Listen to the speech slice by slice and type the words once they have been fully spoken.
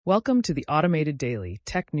Welcome to the Automated Daily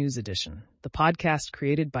Tech News Edition, the podcast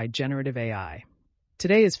created by Generative AI.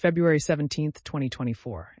 Today is February 17th,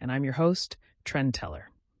 2024, and I'm your host, Trend Teller.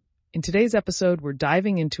 In today's episode, we're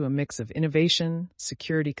diving into a mix of innovation,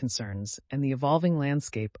 security concerns, and the evolving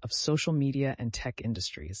landscape of social media and tech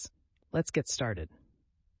industries. Let's get started.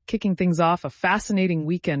 Kicking things off, a fascinating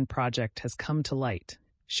weekend project has come to light,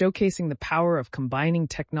 showcasing the power of combining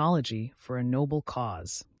technology for a noble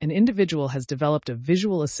cause. An individual has developed a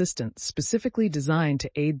visual assistant specifically designed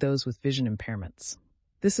to aid those with vision impairments.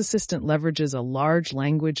 This assistant leverages a large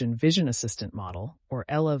language and vision assistant model, or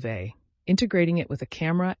LLVA, integrating it with a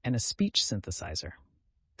camera and a speech synthesizer.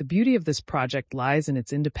 The beauty of this project lies in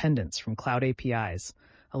its independence from cloud APIs,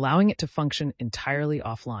 allowing it to function entirely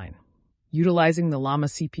offline. Utilizing the Llama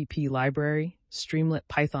CPP library, Streamlit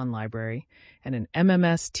Python library, and an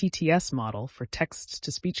MMS TTS model for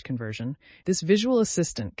text-to-speech conversion, this visual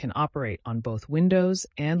assistant can operate on both Windows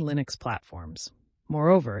and Linux platforms.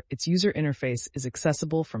 Moreover, its user interface is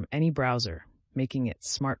accessible from any browser, making it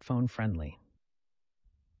smartphone-friendly.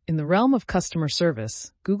 In the realm of customer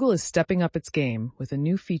service, Google is stepping up its game with a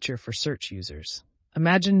new feature for search users.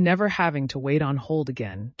 Imagine never having to wait on hold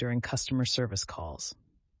again during customer service calls.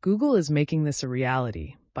 Google is making this a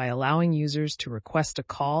reality by allowing users to request a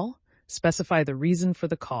call, specify the reason for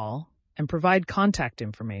the call, and provide contact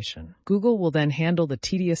information. Google will then handle the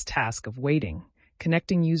tedious task of waiting,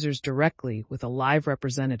 connecting users directly with a live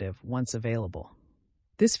representative once available.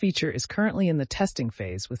 This feature is currently in the testing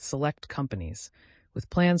phase with select companies, with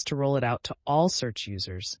plans to roll it out to all search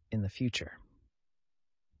users in the future.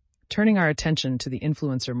 Turning our attention to the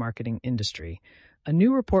influencer marketing industry, a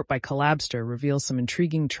new report by Collabster reveals some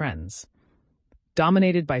intriguing trends.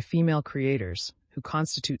 Dominated by female creators, who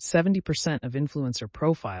constitute 70% of influencer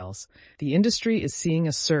profiles, the industry is seeing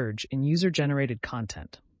a surge in user-generated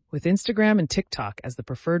content. With Instagram and TikTok as the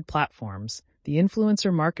preferred platforms, the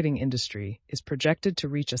influencer marketing industry is projected to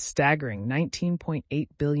reach a staggering $19.8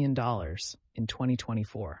 billion in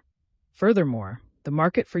 2024. Furthermore, the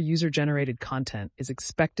market for user-generated content is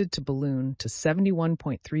expected to balloon to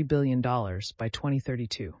 $71.3 billion by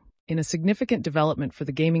 2032. In a significant development for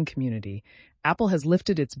the gaming community, Apple has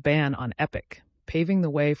lifted its ban on Epic, paving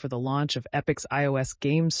the way for the launch of Epic's iOS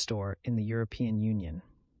Games Store in the European Union.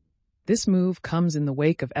 This move comes in the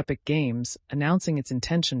wake of Epic Games announcing its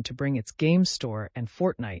intention to bring its Games Store and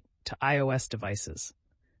Fortnite to iOS devices.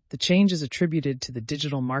 The change is attributed to the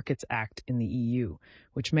Digital Markets Act in the EU,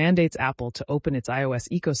 which mandates Apple to open its iOS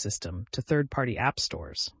ecosystem to third-party app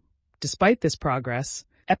stores. Despite this progress,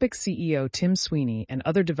 Epic CEO Tim Sweeney and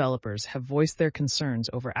other developers have voiced their concerns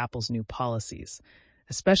over Apple's new policies,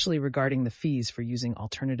 especially regarding the fees for using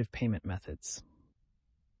alternative payment methods.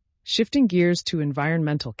 Shifting gears to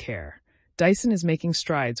environmental care, Dyson is making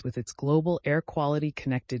strides with its global air quality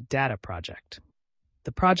connected data project.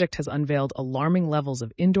 The project has unveiled alarming levels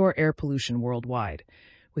of indoor air pollution worldwide,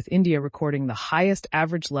 with India recording the highest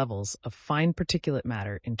average levels of fine particulate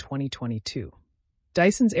matter in 2022.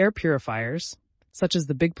 Dyson's air purifiers, such as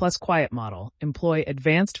the Big Plus Quiet model, employ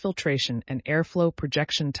advanced filtration and airflow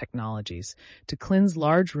projection technologies to cleanse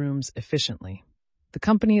large rooms efficiently. The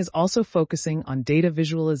company is also focusing on data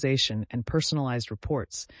visualization and personalized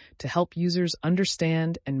reports to help users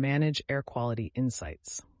understand and manage air quality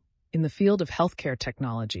insights. In the field of healthcare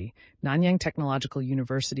technology, Nanyang Technological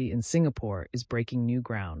University in Singapore is breaking new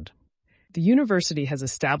ground. The university has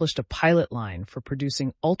established a pilot line for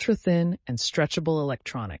producing ultra-thin and stretchable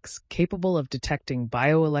electronics capable of detecting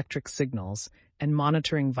bioelectric signals and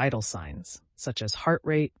monitoring vital signs, such as heart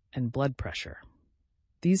rate and blood pressure.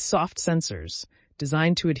 These soft sensors,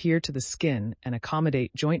 designed to adhere to the skin and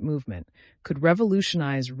accommodate joint movement, could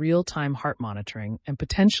revolutionize real-time heart monitoring and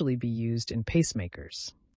potentially be used in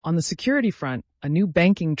pacemakers. On the security front, a new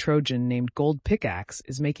banking Trojan named Gold Pickaxe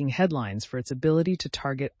is making headlines for its ability to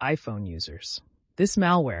target iPhone users. This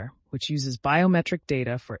malware, which uses biometric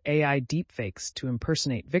data for AI deepfakes to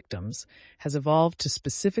impersonate victims, has evolved to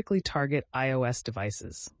specifically target iOS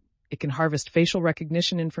devices. It can harvest facial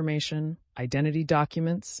recognition information, identity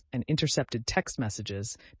documents, and intercepted text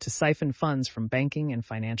messages to siphon funds from banking and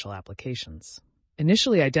financial applications.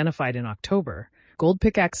 Initially identified in October, Gold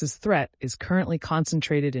Pickaxe's threat is currently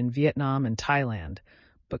concentrated in Vietnam and Thailand,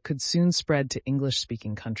 but could soon spread to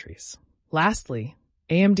English-speaking countries. Lastly,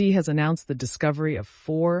 AMD has announced the discovery of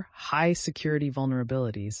 4 high-security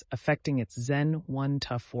vulnerabilities affecting its Zen 1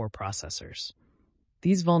 TUF 4 processors.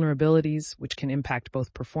 These vulnerabilities, which can impact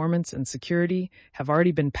both performance and security, have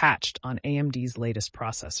already been patched on AMD's latest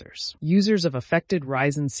processors. Users of affected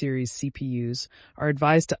Ryzen series CPUs are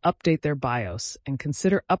advised to update their BIOS and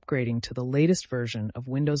consider upgrading to the latest version of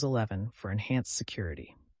Windows 11 for enhanced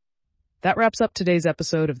security. That wraps up today's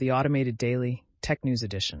episode of the Automated Daily Tech News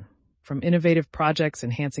Edition. From innovative projects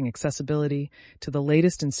enhancing accessibility to the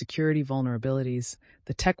latest in security vulnerabilities,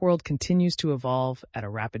 the tech world continues to evolve at a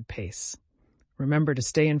rapid pace. Remember to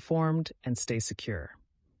stay informed and stay secure.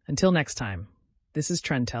 Until next time, this is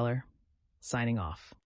Trend Teller, signing off.